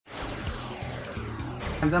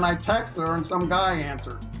And then I texted her and some guy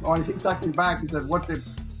answered. Oh, he texted me back. He said, "What do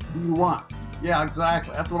you want?" Yeah,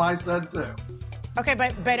 exactly. That's what I said too. Okay,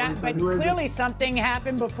 but clearly something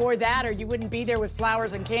happened before that, or you wouldn't be there with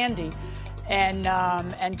flowers and candy, and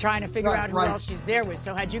trying to figure out who else she's there with.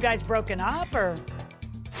 So had you guys broken up, or?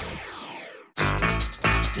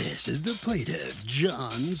 This is the plaintiff,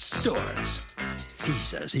 John Stortz. He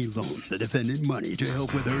says he loaned the defendant money to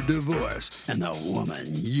help with her divorce, and the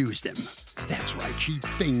woman used him. That's right, she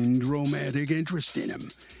feigned romantic interest in him,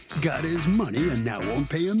 got his money, and now won't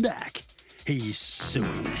pay him back. He's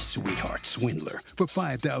suing the sweetheart swindler for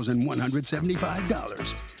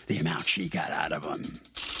 $5,175, the amount she got out of him.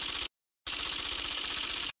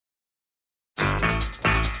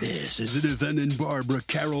 This is the defendant, Barbara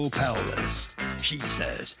Carol Powless. She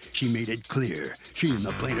says she made it clear she and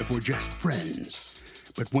the plaintiff were just friends.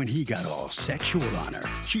 But when he got all sexual on her,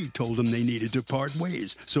 she told him they needed to part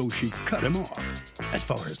ways, so she cut him off. As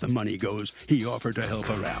far as the money goes, he offered to help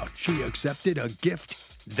her out. She accepted a gift.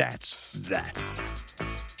 That's that.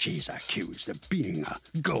 She's accused of being a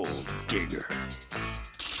gold digger.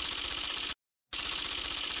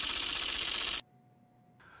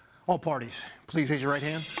 All parties, please raise your right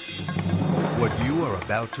hand. What you are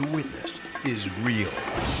about to witness is real.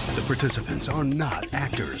 The participants are not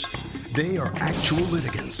actors. They are actual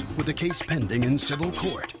litigants with a case pending in civil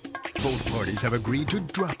court. Both parties have agreed to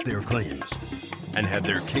drop their claims and have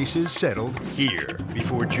their cases settled here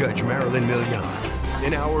before Judge Marilyn Milian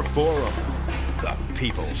in our forum, the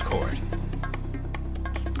People's Court.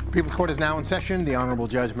 People's Court is now in session. The Honorable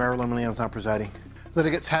Judge Marilyn Milian is now presiding.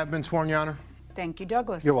 Litigants have been sworn, Your Honor. Thank you,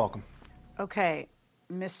 Douglas. You're welcome. Okay,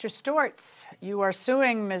 Mr. Stortz, you are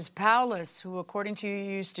suing Ms. Powless, who, according to you,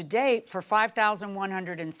 used to date for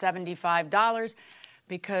 $5,175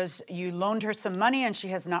 because you loaned her some money and she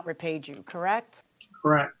has not repaid you, correct?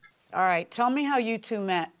 Correct. All right, tell me how you two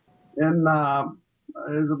met. In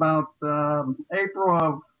it was about April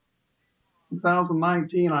of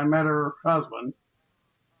 2019. I met her husband,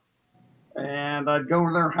 and I'd go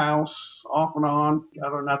to their house off and on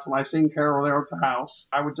together, and that's when I seen Carol there at the house.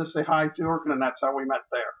 I would just say hi to her, and that's how we met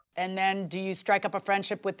there. And then do you strike up a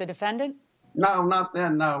friendship with the defendant? No, not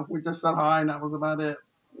then, no. We just said hi, and that was about it.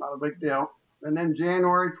 Not a big deal. And then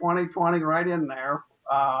January 2020, right in there,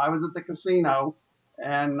 I was at the casino,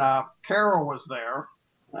 and Carol was there.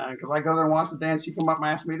 Because I go there and watch the dance, she come up and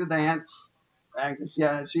asked me to dance. And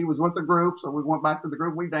she was with the group, so we went back to the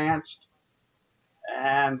group, we danced.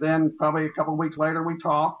 And then probably a couple of weeks later, we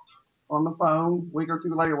talked on the phone, a week or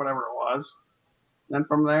two later, whatever it was. Then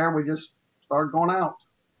from there, we just started going out.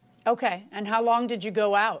 Okay, and how long did you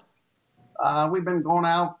go out? We've been going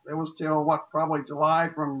out, it was till probably July,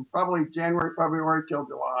 from probably January, February till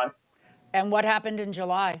July. And what happened in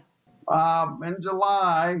July? In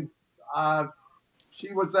July, I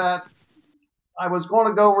was going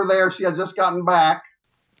to go over there. She had just gotten back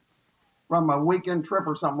from a weekend trip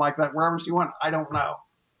or something like that. Wherever she went, I don't know.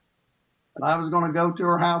 And I was going to go to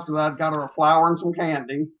her house because I'd got her a flower and some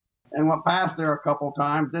candy, and went past there a couple of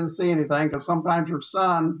times. Didn't see anything because sometimes her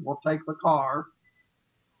son will take the car.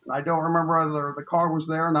 And I don't remember whether the car was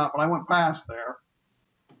there or not, but I went past there.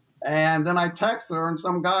 And then I texted her and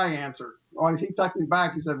some guy answered. Oh, he texted me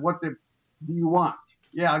back. He said, "What do you want?"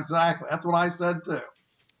 Yeah, exactly. That's what I said too.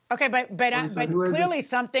 Okay, but clearly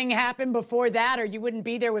something happened before that, or you wouldn't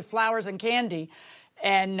be there with flowers and candy,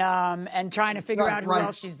 and trying to figure out who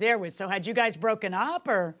else she's there with. So had you guys broken up,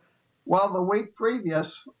 or? Well, the week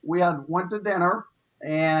previous, we had went to dinner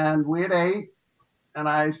and we had ate, and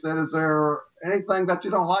I said, "Is there anything that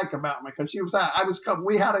you don't like about me?" Because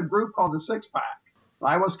we had a group called the Six Pack.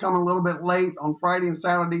 I was coming a little bit late on Friday and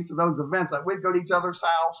Saturday to those events. We'd go to each other's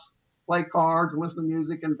house, play cards, and listen to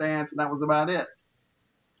music and dance, and that was about it.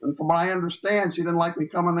 And from what I understand, she didn't like me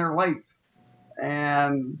coming there late.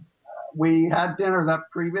 And we had dinner that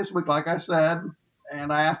previous week, like I said,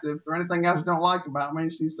 and I asked if there anything else you don't like about me.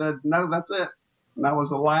 She said, "No, that's it." And that was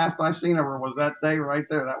the last I seen of her, was that day right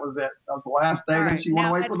there. That was it. That was the last day. Then she went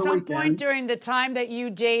away for the weekend. At some point during the time that you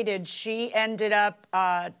dated, she ended up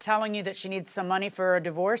telling you that she needs some money for a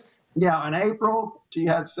divorce? Yeah, in April, she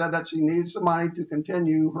had said that she needs some money to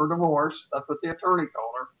continue her divorce. That's what the attorney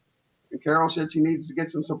told her. And Carol said she needs to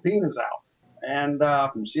get some subpoenas out. And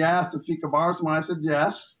she asked if she could borrow some money. I said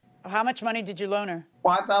yes. How much money did you loan her?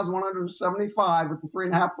 $5,175 with the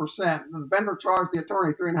 3.5%. The vendor charged the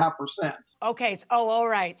attorney 3.5%. Okay. All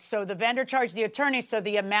right. So the vendor charged the attorney. So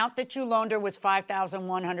the amount that you loaned her was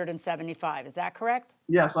 $5,175. Is that correct?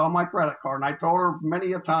 Yes, on my credit card. And I told her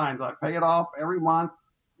many a times I pay it off every month.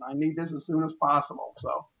 I need this as soon as possible.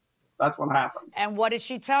 So That's what happened. And what did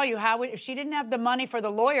she tell you? If she didn't have the money for the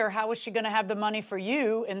lawyer, how was she going to have the money for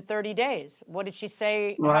you in 30 days? What did she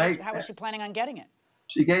say? Right. How was she planning on getting it?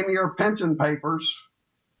 She gave me her pension papers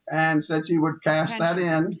and said she would cash that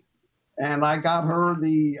in. And I got her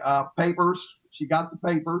the papers. She got the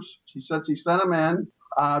papers. She said she sent them in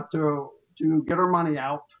to get her money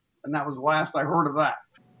out. And that was the last I heard of that.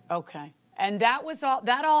 Okay. And that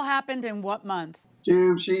all happened in what month?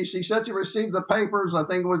 She said she received the papers, I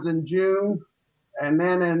think it was in June. And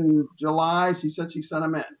then in July, she said she sent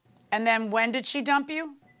them in. And then when did she dump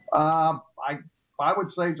you? I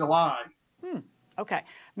would say July. Okay.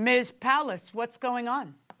 Ms. Paulus, what's going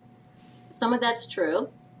on? Some of that's true.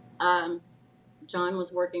 John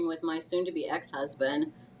was working with my soon-to-be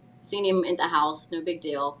ex-husband. Seen him in the house, no big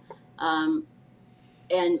deal. And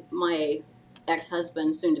my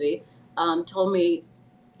ex-husband, soon-to-be, told me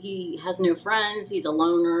he has no friends, he's a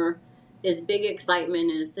loner. His big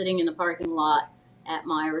excitement is sitting in the parking lot at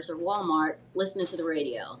Myers or Walmart listening to the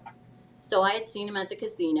radio. So I had seen him at the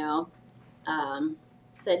casino,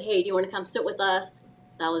 said, hey, do you want to come sit with us?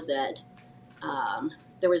 That was it.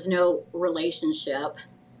 There was no relationship.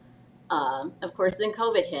 Of course, then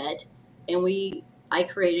COVID hit, and I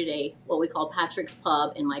created what we call Patrick's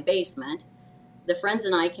Pub in my basement. The friends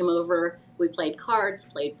and I came over, we played cards,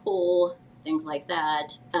 played pool, things like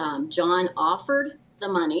that. John offered the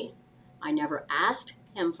money. I never asked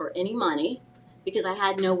him for any money because I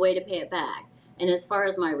had no way to pay it back. And as far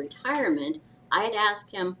as my retirement, I had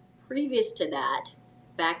asked him previous to that,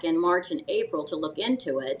 back in March and April, to look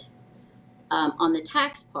into it on the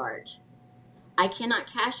tax part. I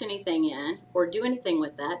cannot cash anything in or do anything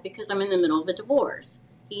with that because I'm in the middle of a divorce.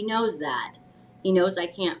 He knows that. He knows I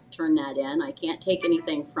can't turn that in. I can't take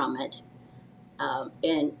anything from it.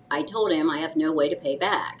 And I told him I have no way to pay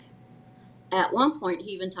back. At one point,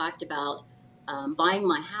 he even talked about buying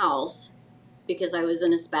my house because I was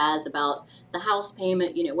in a spaz about the house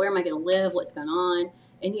payment, where am I going to live, what's going on?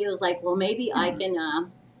 And he was like, well, maybe I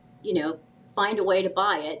can, find a way to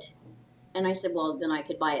buy it. And I said, well, then I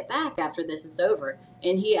could buy it back after this is over.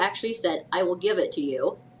 And he actually said, I will give it to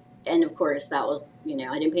you. And of course, that was,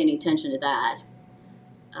 I didn't pay any attention to that.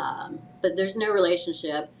 But there's no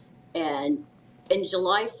relationship. And in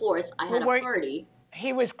July 4th, I had a party.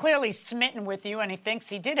 He was clearly smitten with you, and he thinks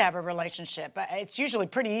he did have a relationship. It's usually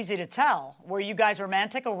pretty easy to tell. Were you guys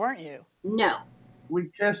romantic or weren't you? No. We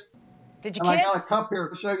kissed. Did you kiss? I got a cup here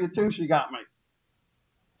to show you, too, she got me.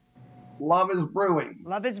 Love is brewing.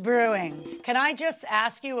 Love is brewing. Can I just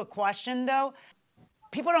ask you a question, though?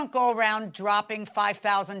 People don't go around dropping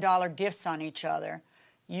 $5,000 gifts on each other,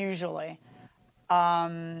 usually.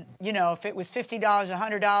 If it was $50,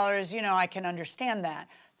 $100, I can understand that.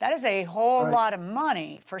 That is a whole lot of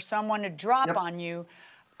money for someone to drop on you.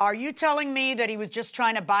 Are you telling me that he was just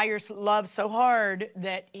trying to buy your love so hard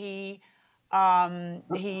that he gave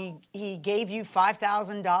you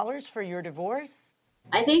 $5,000 for your divorce?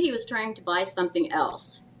 I think he was trying to buy something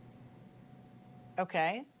else.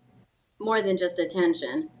 Okay. More than just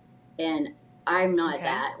attention. And I'm not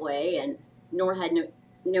that way, and nor had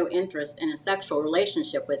no interest in a sexual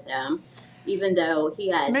relationship with him, even though he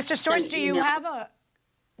had... Mr. Storrs, do you have a...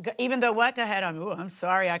 Even though what? Go ahead. I'm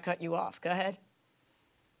sorry I cut you off. Go ahead.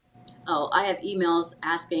 Oh, I have emails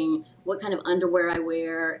asking what kind of underwear I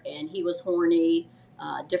wear, and he was horny,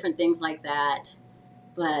 different things like that.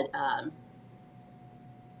 But...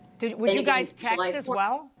 would you guys text as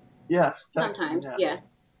well? Yes. Sometimes, yeah.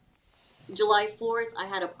 July 4th, I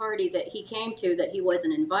had a party that he came to that he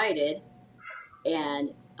wasn't invited,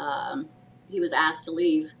 and he was asked to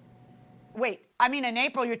leave. Wait, in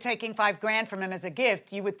April, you're taking $5,000 from him as a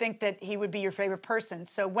gift. You would think that he would be your favorite person.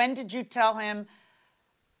 So when did you tell him,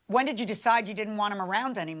 when did you decide you didn't want him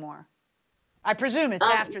around anymore? I presume it's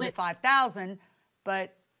after the $5,000,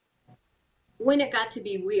 but... When it got to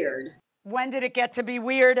be weird. When did it get to be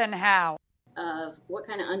weird and how? Of what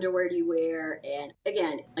kind of underwear do you wear? And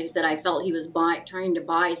again, like I said, I felt he was trying to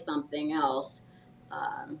buy something else,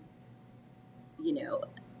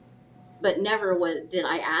 but never did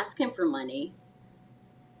I ask him for money.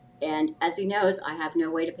 And as he knows, I have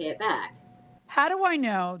no way to pay it back. How do I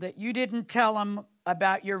know that you didn't tell him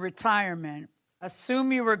about your retirement?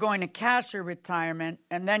 Assume you were going to cash your retirement,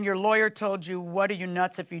 and then your lawyer told you, what are you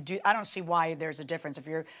nuts if you do? I don't see why there's a difference.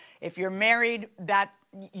 If you're married, that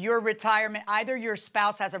your retirement, either your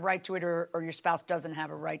spouse has a right to it or your spouse doesn't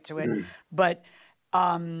have a right to it. Mm-hmm. But,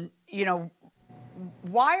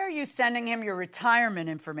 why are you sending him your retirement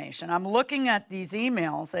information? I'm looking at these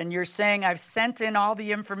emails, and you're saying, I've sent in all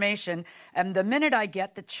the information, and the minute I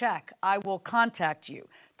get the check, I will contact you.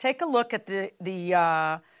 Take a look at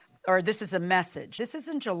the or this is a message. This is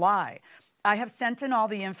in July. I have sent in all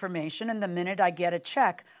the information, and the minute I get a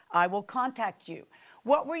check, I will contact you.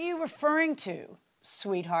 What were you referring to,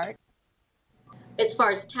 sweetheart? As far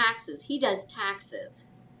as taxes, he does taxes.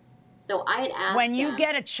 So I had asked When you him,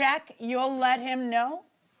 get a check, you'll let him know?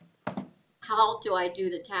 how do I do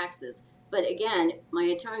the taxes? But again, my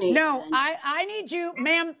attorney... No, I need you,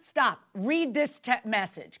 ma'am, stop. Read this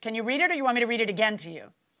message. Can you read it, or you want me to read it again to you?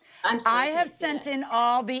 I'm sorry, I have sent in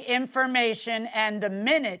all the information, and the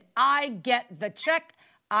minute I get the check,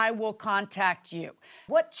 I will contact you.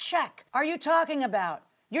 What check are you talking about?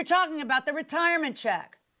 You're talking about the retirement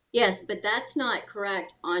check. Yes, but that's not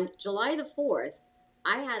correct. On July the 4th,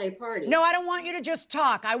 I had a party. No, I don't want you to just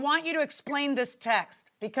talk. I want you to explain this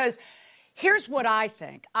text, because here's what I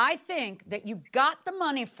think. I think that you got the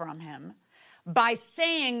money from him by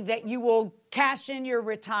saying that you will cash in your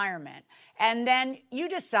retirement. And then you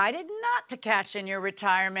decided not to cash in your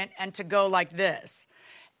retirement and to go like this.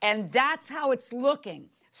 And that's how it's looking.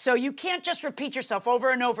 So you can't just repeat yourself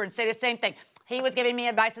over and over and say the same thing. He was giving me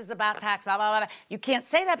advices about tax, blah, blah, blah, blah. You can't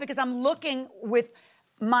say that, because I'm looking with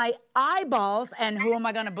my eyeballs, and who am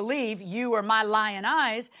I going to believe, you or my lying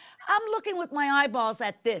eyes? I'm looking with my eyeballs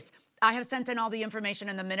at this. I have sent in all the information,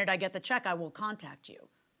 and the minute I get the check, I will contact you.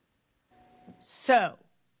 So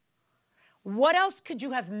what else could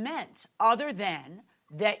you have meant other than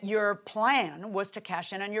that your plan was to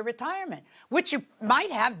cash in on your retirement, which you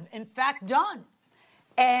might have, in fact, done.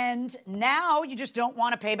 And now you just don't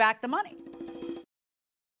want to pay back the money.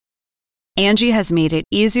 Angie has made it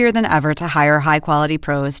easier than ever to hire high-quality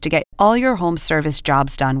pros to get all your home service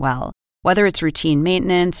jobs done well. Whether it's routine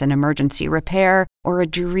maintenance, an emergency repair, or a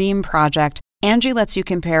dream project, Angie lets you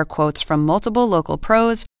compare quotes from multiple local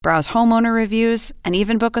pros, browse homeowner reviews, and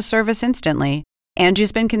even book a service instantly.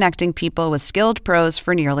 Angie's been connecting people with skilled pros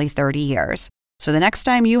for nearly 30 years. So the next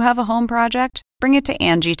time you have a home project, bring it to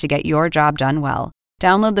Angie to get your job done well.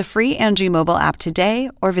 Download the free Angie mobile app today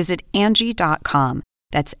or visit Angie.com.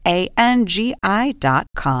 That's ANGI.com.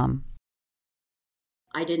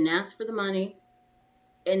 I didn't ask for the money.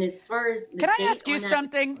 And as far as the Can I date ask you on that-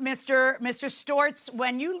 something, Mr. Stortz?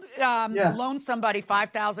 When you Yes. loan somebody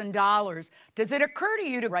 $5,000, does it occur to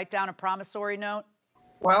you to write down a promissory note?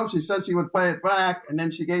 Well, she said she would pay it back, and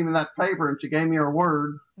then she gave me that paper, and she gave me her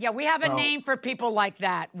word. Yeah, we have a Oh. name for people like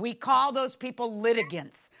that. We call those people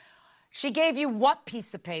litigants. She gave you what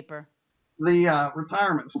piece of paper? The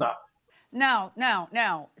retirement stuff. No.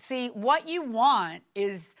 See, what you want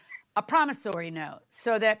is a promissory note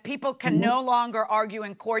so that people can no longer argue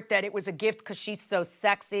in court that it was a gift because she's so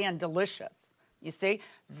sexy and delicious. You see?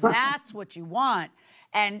 That's what you want.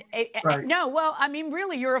 And Right. no, well, I mean,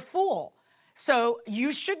 really, you're a fool. So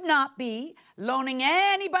you should not be loaning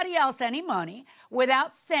anybody else any money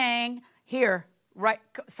without saying, here,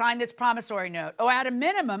 sign this promissory note. Oh, at a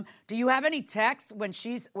minimum, do you have any texts where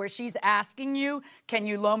she's asking you, can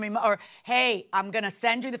you loan me or, hey, I'm going to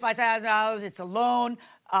send you the $5,000. It's a loan.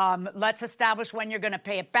 Let's establish when you're going to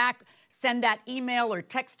pay it back. Send that email or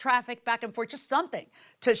text traffic back and forth, just something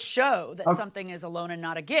to show that something is a loan and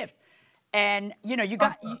not a gift. And,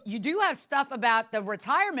 you do have stuff about the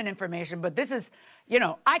retirement information, but this is,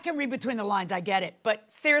 I can read between the lines. I get it. But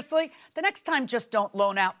seriously, the next time, just don't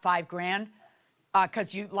loan out $5,000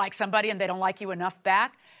 because you like somebody and they don't like you enough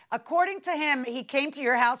back. According to him, he came to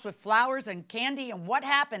your house with flowers and candy. And what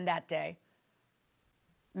happened that day,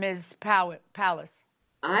 Ms. Palace?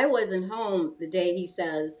 I wasn't home the day he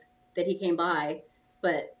says that he came by,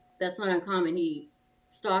 but that's not uncommon. He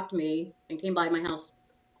stalked me and came by my house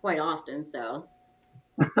quite often, so.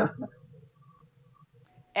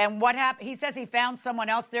 And what happened? He says he found someone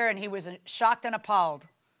else there and he was shocked and appalled.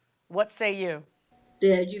 What say you?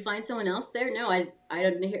 Did you find someone else there? No, I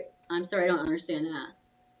don't hear. I'm sorry, I don't understand that.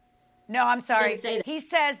 No, I'm sorry. Didn't say that. He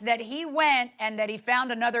says that he went and that he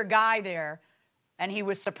found another guy there and he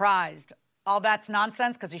was surprised. All that's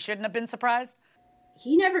nonsense because he shouldn't have been surprised?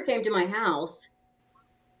 He never came to my house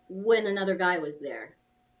when another guy was there.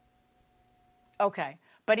 Okay.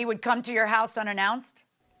 But he would come to your house unannounced?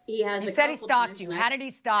 He has. You a said he couple stalked times, you. and How did he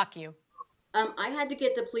stalk you? I had to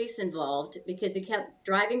get the police involved because he kept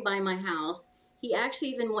driving by my house. He actually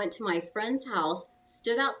even went to my friend's house,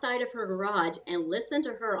 stood outside of her garage, and listened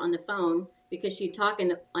to her on the phone because she'd talk in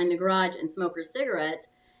the garage and smoke her cigarettes.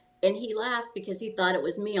 And he laughed because he thought it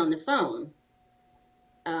was me on the phone.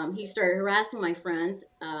 He started harassing my friends.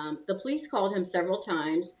 The police called him several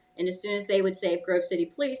times, and as soon as they would say Grove City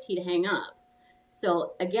Police, he'd hang up.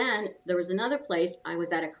 So again, there was another place. I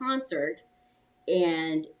was at a concert,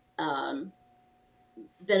 and that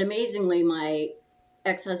amazingly, my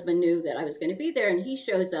ex-husband knew that I was going to be there, and he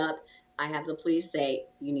shows up. I have the police say,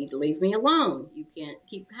 you need to leave me alone. You can't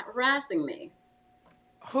keep harassing me.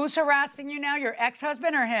 Who's harassing you now? Your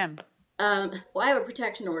ex-husband or him? Well, I have a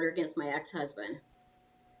protection order against my ex-husband.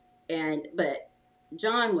 But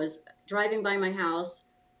John was driving by my house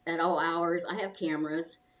at all hours. I have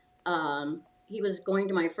cameras. He was going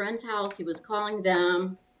to my friend's house. He was calling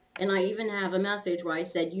them. And I even have a message where I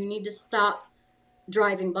said, you need to stop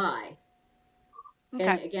driving by. Okay.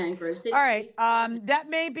 And again, Grove City. All right. That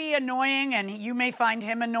may be annoying, and you may find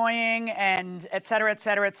him annoying, and et cetera, et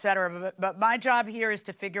cetera, et cetera. But my job here is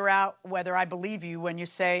to figure out whether I believe you when you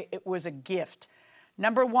say it was a gift.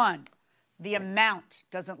 Number one, the amount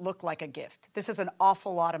doesn't look like a gift. This is an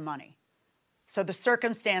awful lot of money. So the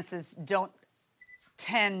circumstances don't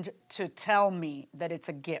tend to tell me that it's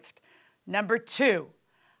a gift. Number two,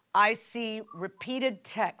 I see repeated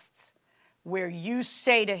texts where you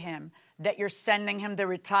say to him that you're sending him the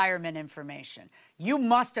retirement information. You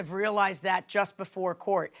must have realized that just before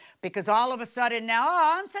court, because all of a sudden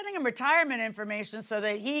now, I'm sending him retirement information so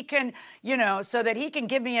that he can, so that he can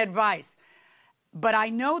give me advice. But I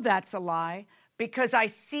know that's a lie, because I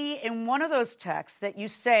see in one of those texts that you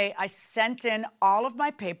say, I sent in all of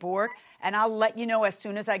my paperwork and I'll let you know as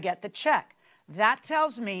soon as I get the check. That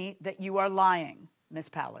tells me that you are lying, Ms.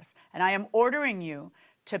 Powless. And I am ordering you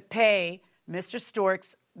to pay Mr.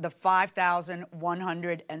 Storks the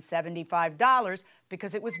 $5,175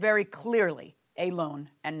 because it was very clearly a loan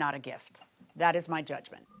and not a gift. That is my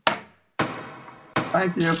judgment.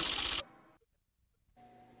 Thank you.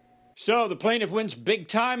 So the plaintiff wins big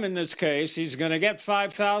time in this case. He's going to get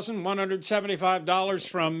 $5,175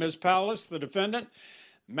 from Ms. Powless, the defendant.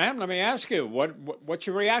 Ma'am, let me ask you, what's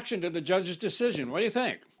your reaction to the judge's decision? What do you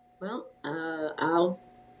think? Well, I'll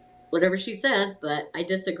whatever she says, but I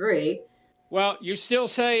disagree. Well, you still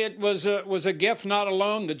say it was a gift, not a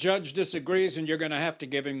loan. The judge disagrees, and you're going to have to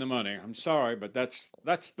give him the money. I'm sorry, but that's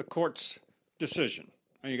the court's decision,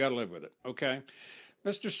 and you got to live with it. Okay,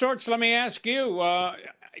 Mr. Storks, let me ask you: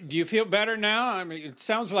 do you feel better now? I mean, it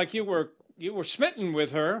sounds like you were smitten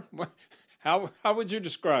with her. How would you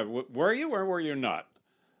describe it? Were you or were you not?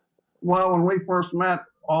 Well, when we first met,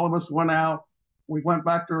 all of us went out. We went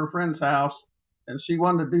back to her friend's house, and she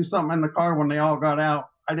wanted to do something in the car when they all got out.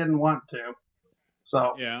 I didn't want to.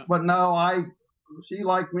 So, yeah. But no, she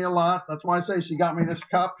liked me a lot. That's why I say she got me this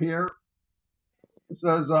cup here. It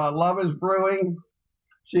says, Love is Brewing.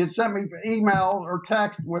 She had sent me an email or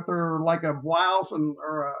text with her like a blouse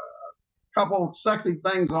or a couple sexy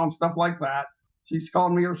things on, stuff like that. She's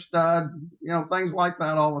called me her stud, things like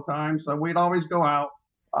that all the time. So we'd always go out.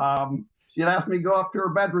 She had asked me to go up to her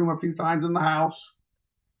bedroom a few times in the house.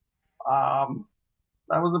 That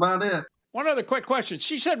was about it. One other quick question.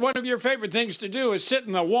 She said one of your favorite things to do is sit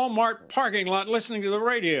in the Walmart parking lot listening to the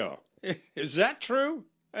radio. Is that true?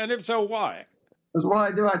 And if so, why? Because what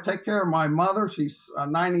I do, I take care of my mother. She's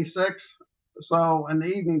 96. So in the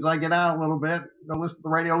evenings, I get out a little bit, go listen to the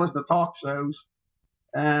radio, listen to talk shows,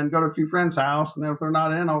 and go to a few friends' house. And if they're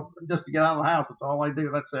not in, just to get out of the house. That's all I do.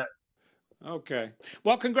 That's it. Okay.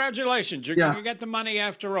 Well, congratulations. You're going to get the money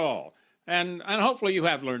after all. And hopefully you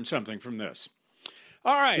have learned something from this.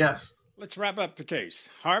 All right. Yes. Let's wrap up the case.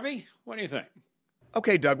 Harvey, what do you think?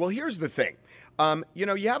 Okay, Doug, well, here's the thing.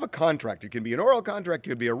 You have a contract. It can be an oral contract, it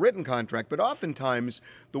could be a written contract, but oftentimes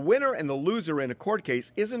the winner and the loser in a court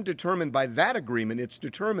case isn't determined by that agreement. It's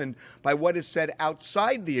determined by what is said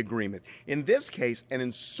outside the agreement. In this case, and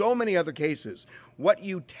in so many other cases, what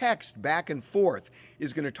you text back and forth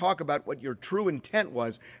is going to talk about what your true intent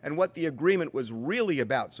was and what the agreement was really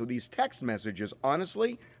about. So these text messages,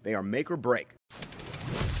 honestly, they are make or break.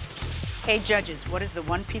 Hey, judges, what is the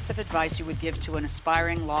one piece of advice you would give to an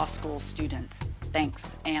aspiring law school student?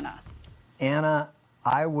 Thanks, Anna. Anna,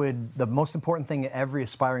 the most important thing every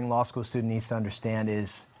aspiring law school student needs to understand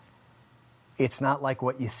is it's not like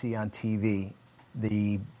what you see on TV.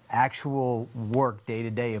 The actual work day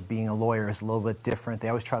to day of being a lawyer is a little bit different. They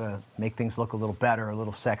always try to make things look a little better, a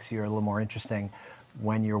little sexier, a little more interesting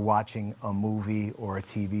when you're watching a movie or a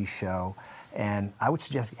TV show. And I would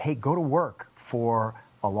suggest, hey, go to work for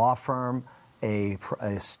a law firm, a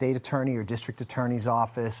state attorney or district attorney's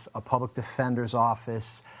office, a public defender's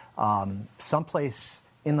office, someplace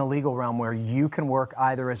in the legal realm where you can work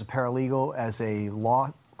either as a paralegal, as a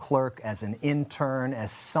law clerk, as an intern,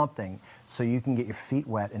 as something, so you can get your feet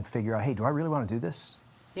wet and figure out, hey, do I really want to do this?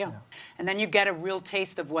 Yeah. And then you get a real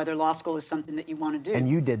taste of whether law school is something that you want to do. And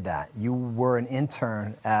you did that. You were an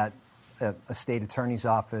intern at a state attorney's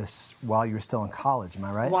office while you were still in college, am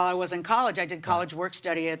I right? While I was in college, I did college work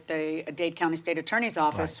study at the Dade County State Attorney's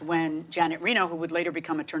Office when Janet Reno, who would later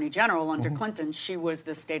become Attorney General under Clinton, she was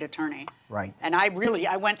the state attorney. Right. And I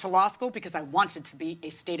went to law school because I wanted to be a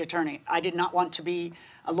state attorney. I did not want to be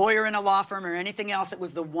a lawyer in a law firm or anything else. It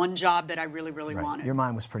was the one job that I really, really wanted. Your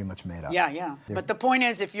mind was pretty much made up. Yeah. But the point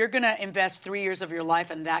is, if you're going to invest 3 years of your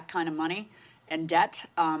life in that kind of money and debt,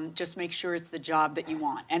 just make sure it's the job that you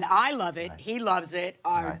want. And I love it. Right. He loves it.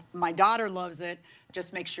 My daughter loves it.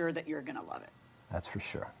 Just make sure that you're going to love it. That's for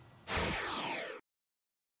sure.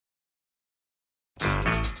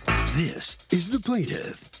 This is the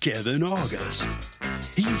plaintiff, Kevin August.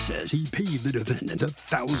 He says he paid the defendant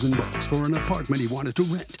 $1,000 for an apartment he wanted to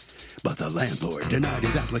rent, but the landlord denied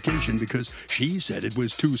his application because she said it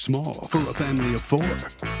was too small for a family of 4.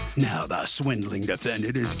 Now the swindling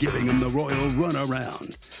defendant is giving him the royal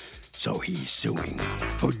runaround, so he's suing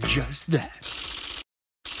for just that.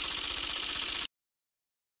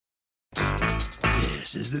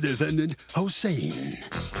 This is the defendant, Hossein.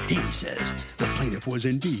 He says the plaintiff was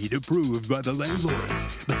indeed approved by the landlord,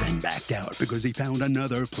 but then backed out because he found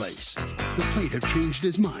another place. The plaintiff changed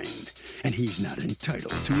his mind, and he's not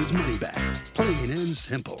entitled to his money back, plain and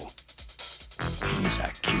simple. He's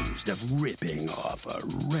accused of ripping off a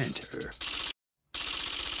renter.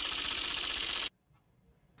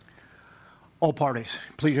 All parties,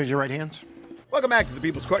 please raise your right hands. Welcome back to the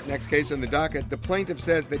People's Court. Next case on the docket. The plaintiff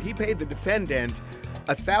says that he paid the defendant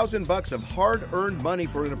 $1,000 of hard-earned money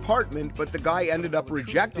for an apartment, but the guy ended up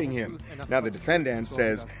rejecting him. Now the defendant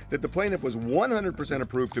says that the plaintiff was 100%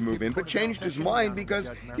 approved to move in, but changed his mind because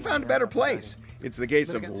he found a better place. It's the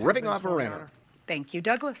case of ripping off a renter. Thank you,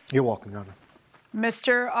 Douglas. You're welcome, Your Honor.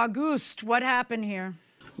 Mr. Auguste, what happened here?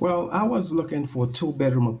 Well, I was looking for a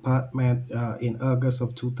 2-bedroom apartment in August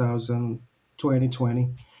of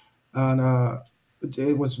 2020. And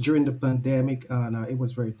it was during the pandemic, and it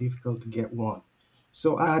was very difficult to get one.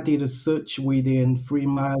 So I did a search within 3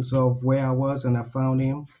 miles of where I was, and I found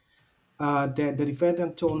him. The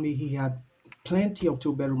defendant told me he had plenty of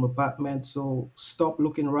 2-bedroom apartments, so stop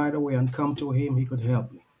looking right away and come to him. He could help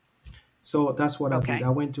me. So that's what I did. I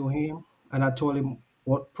went to him, and I told him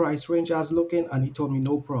what price range I was looking, and he told me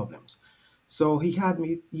no problems. So he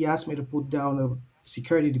asked me to put down a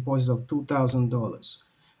security deposit of $2,000.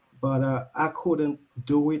 But I couldn't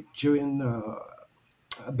do it during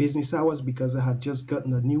business hours because I had just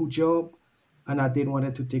gotten a new job and I didn't want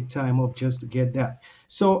it to take time off just to get that.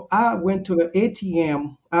 So I went to the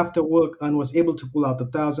ATM after work and was able to pull out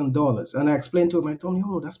 $1,000. And I explained to him, I told him,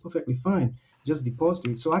 oh, that's perfectly fine. Just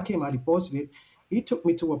deposit it. So I came, I deposited it. He took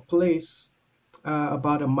me to a place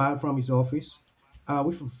about a mile from his office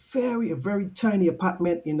with a very tiny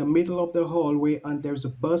apartment in the middle of the hallway, and there's a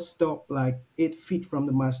bus stop like 8 feet from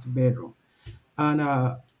the master bedroom. And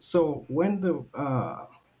so when the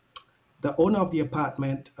owner of the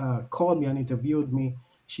apartment called me and interviewed me,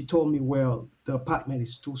 she told me, well, the apartment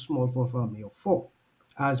is too small for a family of 4.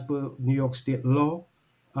 As per New York State law,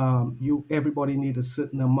 everybody needs a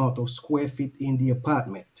certain amount of square feet in the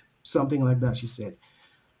apartment, something like that, she said.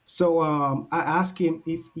 So I asked him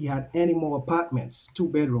if he had any more apartments,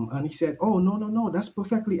 2-bedroom, and he said, "Oh, no, that's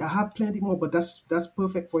perfectly. I have plenty more, but that's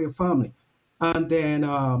perfect for your family." And then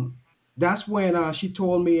that's when she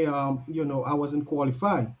told me, I wasn't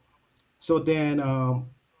qualified. So then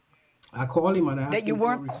I called him and I asked that you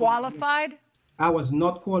weren't qualified. I was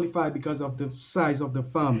not qualified because of the size of the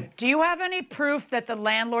family. Do you have any proof that the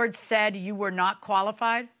landlord said you were not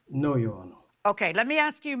qualified? No, Your Honor. Okay, let me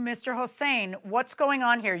ask you, Mr. Hossein, what's going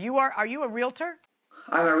on here? Are you a realtor?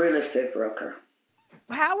 I'm a real estate broker.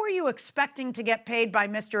 How were you expecting to get paid by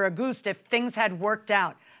Mr. Auguste if things had worked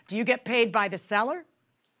out? Do you get paid by the seller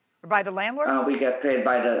or by the landlord? We get paid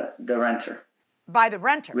by the renter. By the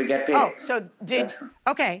renter? We get paid. Oh, so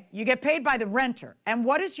okay, you get paid by the renter. And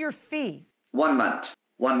what is your fee? 1 month.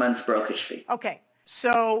 1 month's brokerage fee. Okay,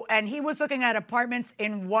 so, and he was looking at apartments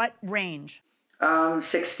in what range?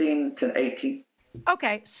 16 to 18.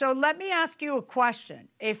 Okay, so let me ask you a question.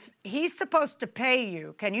 If he's supposed to pay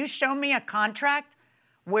you, can you show me a contract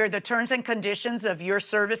where the terms and conditions of your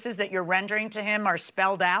services that you're rendering to him are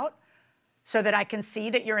spelled out so that I can see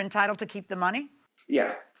that you're entitled to keep the money?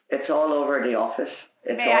 Yeah, it's all over the office.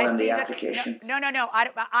 It's all in the application. No.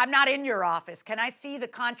 I'm not in your office. Can I see the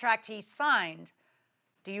contract he signed?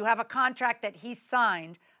 Do you have a contract that he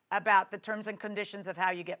signed about the terms and conditions of how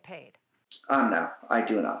you get paid? No, I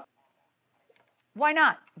do not. Why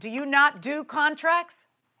not? Do you not do contracts?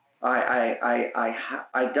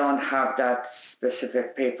 I don't have that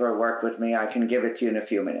specific paperwork with me. I can give it to you in a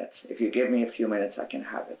few minutes. If you give me a few minutes, I can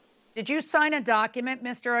have it. Did you sign a document,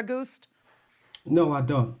 Mr. Auguste? No, I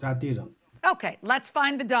don't. I didn't. Okay, let's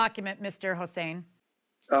find the document, Mr. Hossein.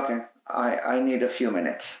 Okay, I need a few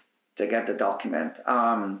minutes to get the document.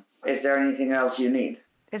 Is there anything else you need?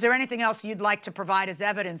 Is there anything else you'd like to provide as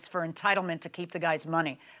evidence for entitlement to keep the guy's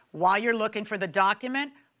money? While you're looking for the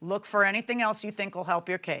document, look for anything else you think will help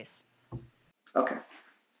your case. Okay.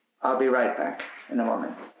 I'll be right back in a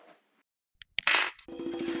moment.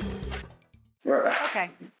 We're back.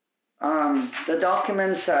 Okay. The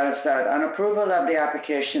document says that on approval of the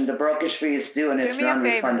application, the brokerage fee is due and it's Do me a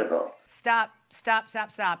favor. non-refundable. Stop.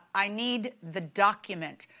 I need the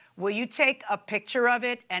document. Will you take a picture of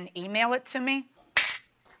it and email it to me?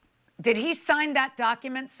 Did he sign that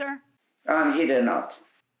document, sir? He did not.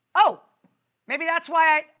 Oh, maybe that's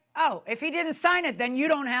why if he didn't sign it, then you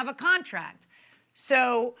don't have a contract.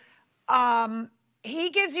 So he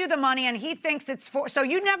gives you the money and he thinks it's for, so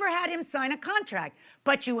you never had him sign a contract,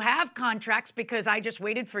 but you have contracts because I just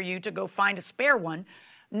waited for you to go find a spare one.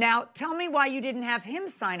 Now, tell me why you didn't have him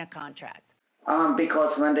sign a contract.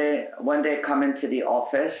 Because when they come into the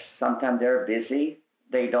office, sometimes they're busy.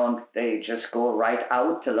 They just go right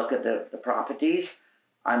out to look at the properties.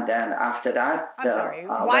 And then after that, I'm sorry.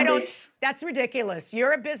 That's ridiculous.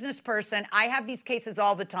 You're a business person. I have these cases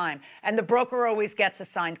all the time, and the broker always gets a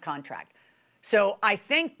signed contract. So I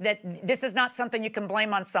think that this is not something you can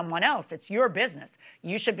blame on someone else. It's your business.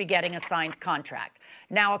 You should be getting a signed contract.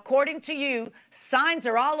 Now, according to you, signs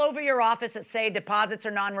are all over your office that say deposits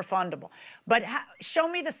are non-refundable. But show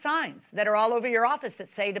me the signs that are all over your office that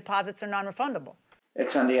say deposits are non-refundable.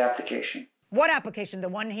 It's on the application. What application? The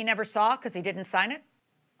one he never saw because he didn't sign it?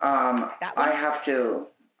 I have to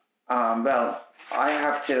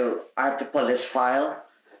pull this file.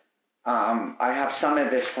 I have some of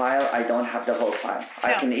this file. I don't have the whole file.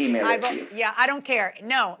 I can email it to you. Yeah, I don't care.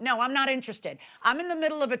 No, I'm not interested. I'm in the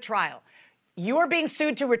middle of a trial. You are being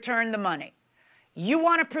sued to return the money. You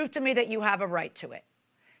want to prove to me that you have a right to it,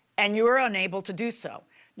 and you are unable to do so.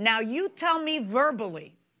 Now, you tell me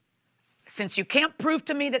verbally, since you can't prove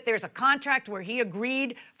to me that there's a contract where he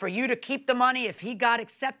agreed for you to keep the money if he got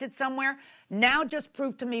accepted somewhere, now just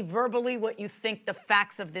prove to me verbally what you think the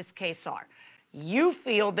facts of this case are. You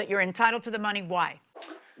feel that you're entitled to the money. Why?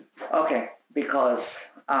 Okay, because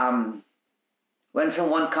when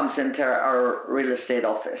someone comes into our real estate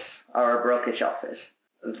office, our brokerage office,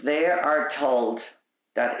 they are told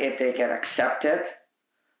that if they get accepted,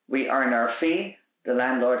 we earn our fee, the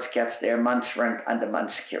landlord gets their month's rent and the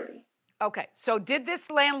month's security. Okay, so did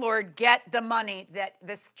this landlord get the money that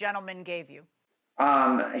this gentleman gave you?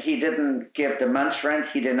 He didn't give the month's rent.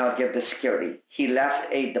 He did not give the security. He left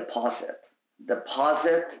a deposit.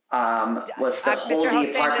 Deposit was to hold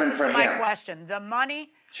the apartment for him. My question: the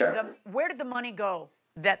money. Sure. Where did the money go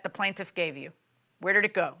that the plaintiff gave you? Where did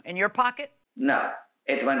it go? In your pocket? No,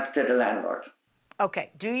 it went to the landlord.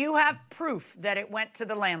 Okay. Do you have proof that it went to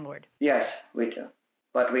the landlord? Yes, we do.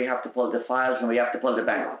 But we have to pull the files and we have to pull the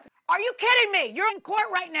bank. Are you kidding me? You're in court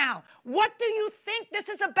right now. What do you think this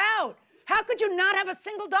is about? How could you not have a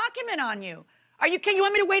single document on you? Can you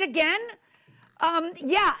want me to wait again?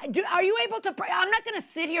 Are you able to? I'm not going to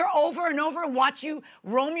sit here over and over and watch you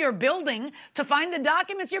roam your building to find the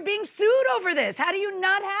documents. You're being sued over this. How do you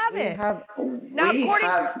not have it? We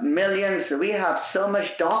have millions. We have so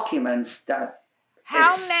much documents that.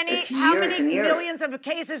 How many millions of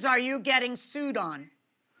cases are you getting sued on?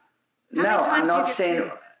 No, I'm not saying.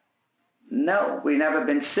 No, we've never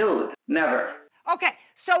been sued. Never. Okay,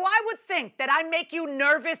 so I would think that I make you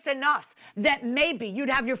nervous enough that maybe you'd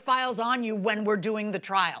have your files on you when we're doing the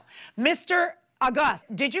trial. Mr. Auguste,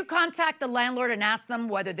 did you contact the landlord and ask them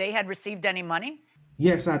whether they had received any money?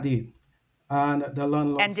 Yes, I did. And the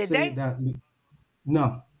landlord said that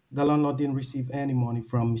no, the landlord didn't receive any money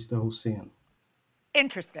from Mr. Hossein.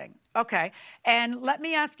 Interesting. Okay. And let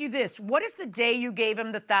me ask you this. What is the day you gave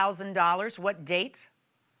him the $1,000? What date?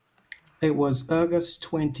 It was August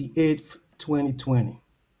 28th, 2020.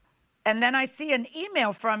 And then I see an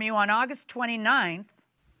email from you on August 29th.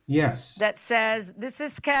 Yes. That says, this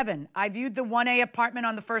is Kevin. I viewed the 1A apartment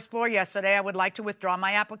on the first floor yesterday. I would like to withdraw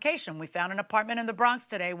my application. We found an apartment in the Bronx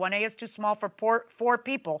today. 1A is too small for four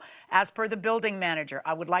people, as per the building manager.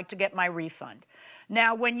 I would like to get my refund.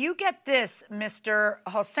 Now, when you get this, Mr.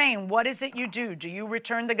 Hossein, what is it you do? Do you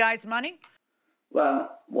return the guy's money?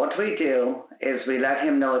 Well, what we do is we let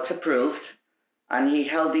him know it's approved, and he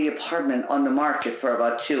held the apartment on the market for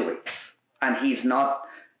about 2 weeks, and he's not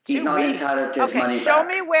entitled to his money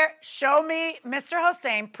back. Show me, Mr.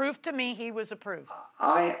 Hossein, prove to me he was approved.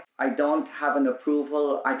 I don't have an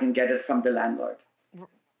approval. I can get it from the landlord.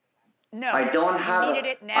 No, I don't have. You needed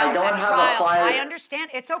it now I don't at have trial. a file. I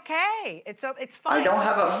understand. It's okay. It's fine. I don't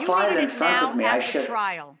have a you file needed in it front now of me. at I the should.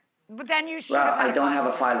 trial. But then you should Well, have had I don't have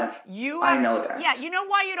a file. I know that. Yeah, you know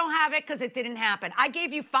why you don't have it? Because it didn't happen. I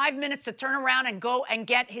gave you 5 minutes to turn around and go and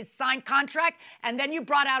get his signed contract, and then you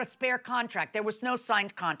brought out a spare contract. There was no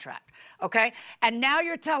signed contract, okay? And now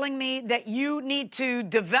you're telling me that you need to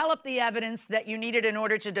develop the evidence that you needed in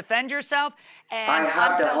order to defend yourself, and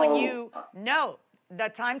I'm telling you, no. The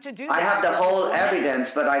time to do that. I have the whole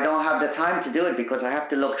evidence, but I don't have the time to do it because I have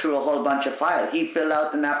to look through a whole bunch of files. He filled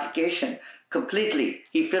out an application completely.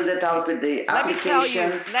 He filled it out with the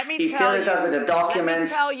application. He filled it out with the documents. Let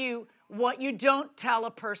me tell you what you don't tell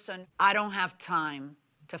a person. I don't have time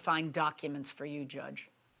to find documents for you, Judge.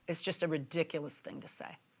 It's just a ridiculous thing to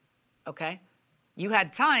say, okay? You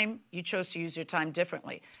had time. You chose to use your time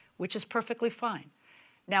differently, which is perfectly fine.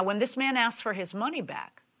 Now, when this man asked for his money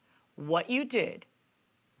back, what you did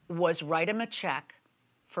was write him a check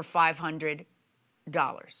for $500.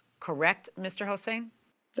 Correct, Mr. Hossein?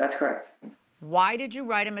 That's correct. Why did you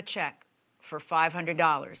write him a check for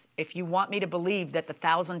 $500 if you want me to believe that the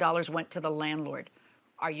 $1,000 went to the landlord?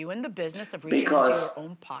 Are you in the business of reaching into your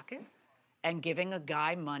own pocket and giving a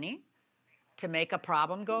guy money to make a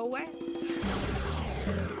problem go away?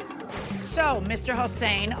 So, Mr.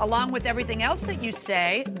 Hossein, along with everything else that you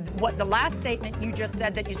say, what the last statement you just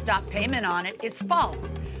said that you stopped payment on it is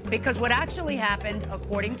false. Because what actually happened,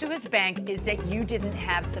 according to his bank, is that you didn't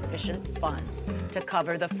have sufficient funds to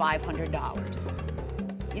cover the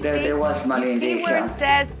 $500. There was money in the account. Where it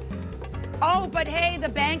says, oh, but hey, the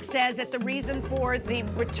bank says that the reason for the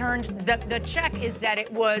return, the check is that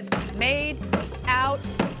it was made out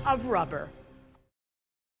of rubber.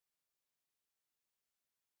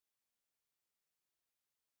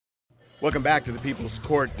 Welcome back to the People's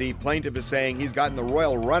Court. The plaintiff is saying he's gotten the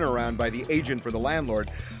royal runaround by the agent for the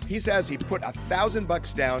landlord. He says he put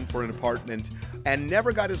 $1,000 down for an apartment and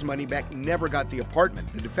never got his money back, never got the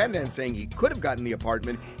apartment. The defendant is saying he could have gotten the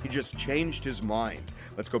apartment, he just changed his mind.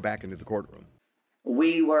 Let's go back into the courtroom.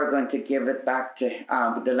 We were going to give it back to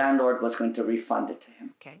the landlord was going to refund it to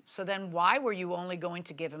him. Okay, so then why were you only going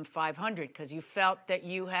to give him $500? Because you felt that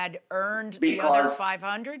you had earned the other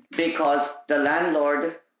 $500? Because the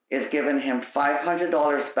landlord is giving him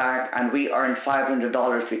 $500 back, and we earned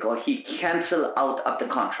 $500 because he canceled out of the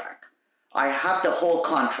contract. I have the whole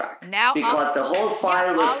contract because the whole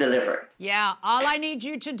file was delivered. Yeah, all I need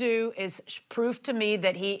you to do is prove to me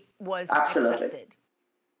that he was accepted.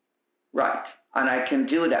 Right, and I can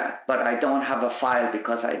do that, but I don't have a file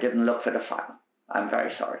because I didn't look for the file. I'm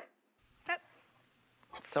very sorry.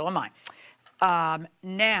 So am I.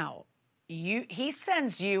 Now, he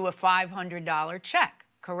sends you a $500 check.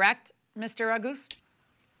 Correct, Mr. Auguste?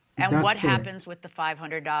 And That's what correct. happens with the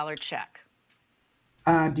 $500 check?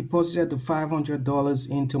 I deposited the $500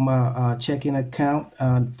 into my checking account,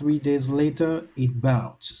 and 3 days later, it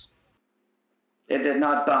bounced. It did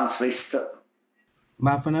not bounce.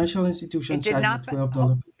 My financial institution charged me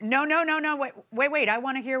 $12. No. Wait. I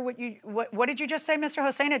want to hear what did you just say, Mr.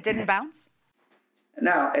 Hossein? It didn't bounce?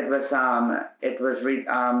 No,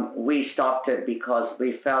 we stopped it because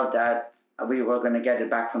we felt that we were going to get it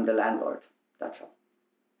back from the landlord. That's all.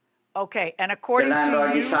 Okay, and according to you,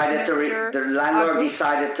 the landlord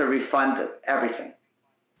decided to refund everything.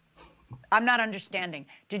 I'm not understanding.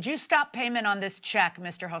 Did you stop payment on this check,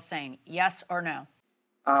 Mr. Hossein? Yes or no?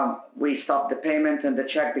 We stopped the payment and the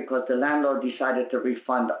check because the landlord decided to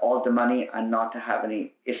refund all the money and not to have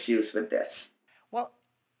any issues with this. Well,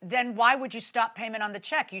 then why would you stop payment on the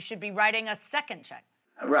check? You should be writing a second check.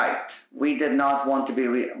 Right. We did not want to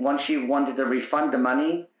be, once she wanted to refund the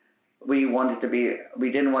money, we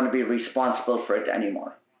didn't want to be responsible for it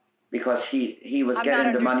anymore because he was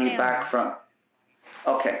getting the money back from,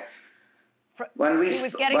 okay. He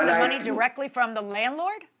was getting the money directly from the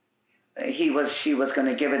landlord? She was going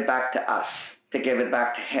to give it back to us, to give it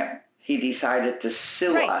back to him. He decided to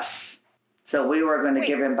sue us. So we were going to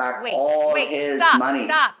give him back all his money.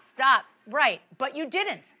 Stop. Right. But you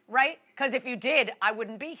didn't, right? Because if you did, I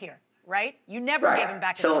wouldn't be here, right? You never gave him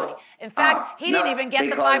back his money. In fact, he didn't even get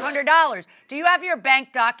the $500. Do you have your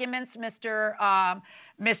bank documents, Mr.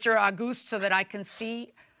 Auguste, so that I can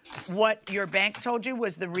see what your bank told you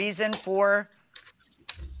was the reason for?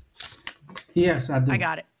 Yes, I do. I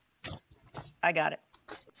got it.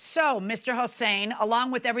 So, Mr. Hossein,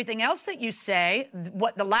 along with everything else that you say,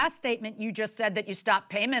 what the last statement you just said that you stopped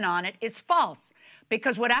payment on it is false.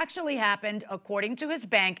 Because what actually happened, according to his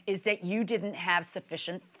bank, is that you didn't have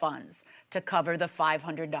sufficient funds to cover the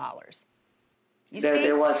 $500.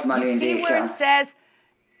 There was money in the account. You see where it says,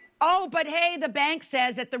 Oh, but hey, the bank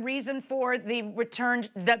says that the reason for the return,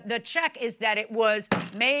 the check is that it was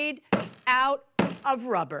made out of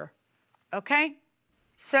rubber. Okay?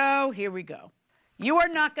 So here we go. You are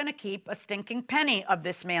not going to keep a stinking penny of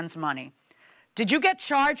this man's money. Did you get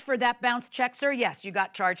charged for that bounced check, sir? Yes, you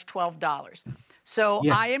got charged $12. So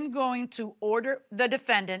Yes. I am going to order the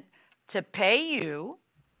defendant to pay you.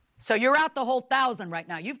 So you're out the whole $1,000 right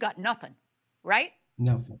now. You've got nothing, right?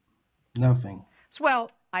 Nothing.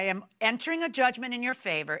 Well, I am entering a judgment in your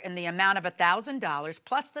favor in the amount of $1,000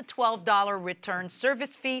 plus the $12 return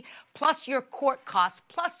service fee plus your court costs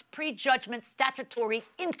plus prejudgment statutory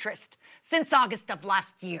interest since August of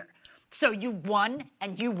last year. So you won,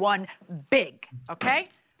 and you won big, okay?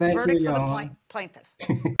 Thank Verdict you, for the Your Honor. plaintiff.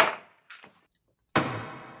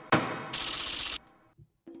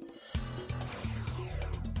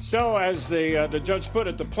 So, as the judge put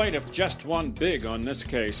it, the plaintiff just won big on this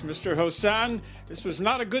case. Mr. Hossan, this was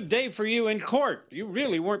not a good day for you in court. You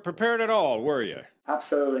really weren't prepared at all, were you?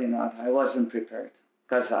 Absolutely not. I wasn't prepared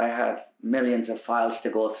because I had millions of files to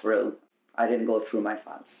go through. I didn't go through my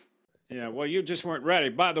files. Yeah, well, you just weren't ready.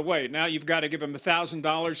 By the way, now you've got to give him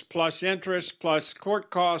 $1,000 plus interest, plus court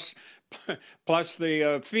costs, plus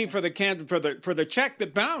the fee for the check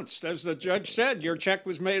that bounced. As the judge said, your check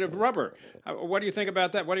was made of rubber. What do you think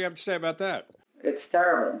about that? What do you have to say about that? It's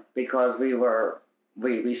terrible because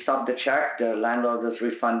we stopped the check. The landlord was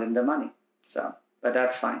refunding the money. So, but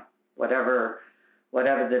that's fine. Whatever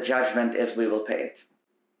the judgment is, we will pay it.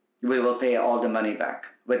 We will pay all the money back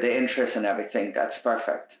with the interest and everything. That's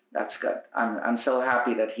perfect. That's good. I'm so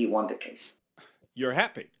happy that he won the case. You're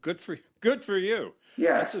happy. Good for you.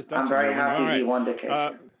 Yes, I'm very happy he won the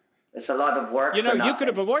case. It's a lot of work. You know, for you could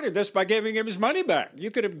have nothing. avoided this by giving him his money back. You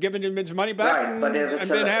could have given him his money back Right, but and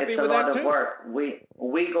been happy it's a with lot that of too. work.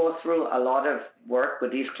 We go through a lot of work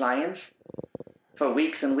with these clients for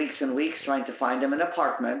weeks and weeks and weeks trying to find them an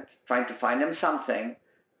apartment, trying to find them something.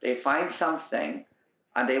 They find something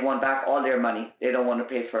and they want back all their money. They don't want to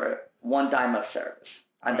pay for one dime of service.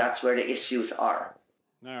 And that's where the issues are.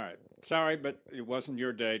 All right. Sorry, but it wasn't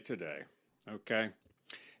your day today. Okay.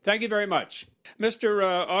 Thank you very much. Mr.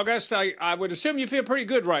 August, I would assume you feel pretty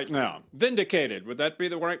good right now. Vindicated. Would that be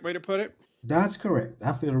the right way to put it? That's correct.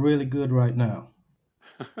 I feel really good right now.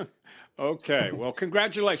 Okay. Well,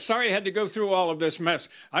 congratulations. Sorry you had to go through all of this mess.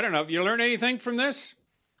 I don't know. You learn anything from this?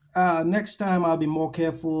 Next time I'll be more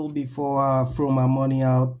careful before I throw my money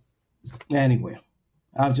out anywhere.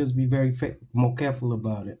 I'll just be more careful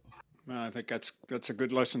about it. Well, I think that's a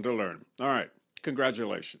good lesson to learn. All right.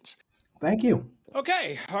 Congratulations. Thank you.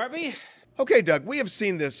 Okay, Harvey. Okay, Doug, we have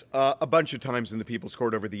seen this a bunch of times in the People's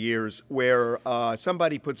Court over the years where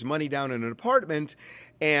somebody puts money down in an apartment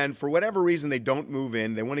and for whatever reason they don't move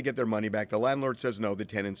in, they want to get their money back. The landlord says no, the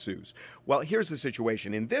tenant sues. Well, here's the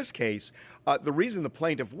situation. In this case, the reason the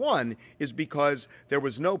plaintiff won is because there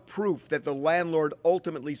was no proof that the landlord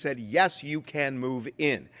ultimately said, yes, you can move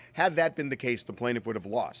in. Had that been the case, the plaintiff would have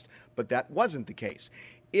lost. But that wasn't the case.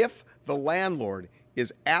 If the landlord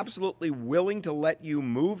is absolutely willing to let you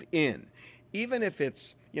move in, even if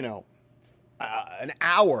it's, an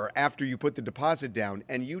hour after you put the deposit down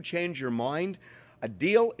and you change your mind, a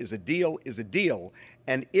deal is a deal is a deal.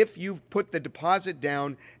 And if you've put the deposit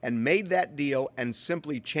down and made that deal and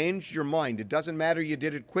simply changed your mind, it doesn't matter you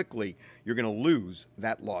did it quickly, you're going to lose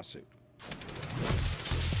that lawsuit.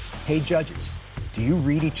 Hey, judges, do you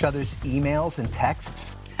read each other's emails and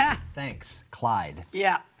texts? Thanks, Clyde.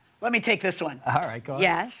 Yeah. Let me take this one. All right, go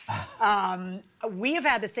ahead. Yes. We have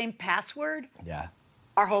had the same password Yeah,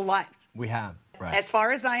 our whole lives. we have. Right. As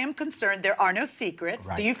far as I am concerned, there are no secrets.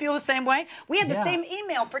 Right. Do you feel the same way? We had the Yeah. same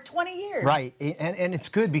email for 20 years. Right, and it's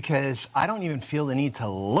good because I don't even feel the need to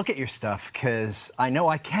look at your stuff because I know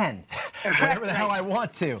I can, whatever the hell I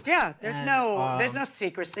want to. Yeah, there's no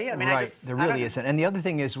secrecy. I mean, right, there really isn't. And the other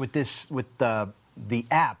thing is with the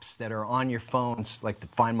apps that are on your phones, like the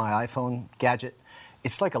Find My iPhone gadget,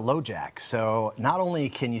 it's like a LoJack. So not only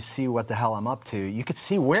can you see what the hell I'm up to, you can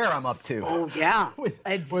see where I'm up to. Oh, yeah.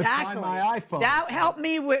 Exactly. With Find My iPhone. That helped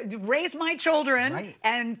me raise my children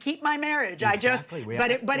and keep my marriage. Exactly.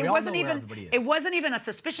 It wasn't even a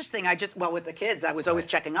suspicious thing. With the kids, I was always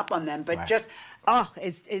checking up on them. But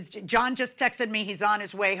John just texted me he's on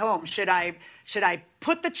his way home. Should I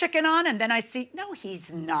put the chicken on? And then I see, no,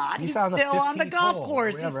 he's not. He's still on the golf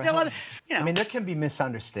course. He's still on, I mean, there can be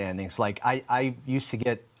misunderstandings. Like I used to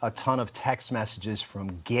get a ton of text messages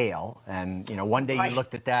from Gail, and one day you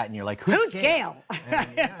looked at that and you're like, who's Gail?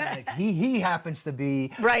 And, he happens to be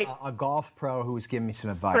a golf pro who was giving me some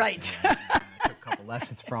advice. Right. And I took a couple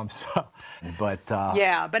lessons from. But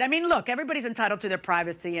I mean, look, everybody's entitled to their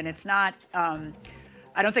privacy, and it's not.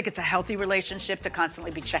 I don't think it's a healthy relationship to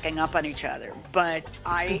constantly be checking up on each other. But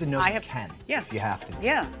It's good to know you can, if you have to.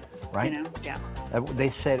 Yeah. Right? You know, yeah. They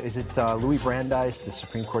said, is it Louis Brandeis, the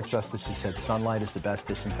Supreme Court Justice, who said sunlight is the best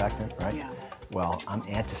disinfectant, right? Yeah. Well, I'm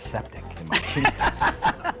antiseptic in my opinion.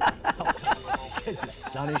 Because the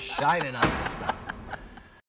sun is shining on that stuff.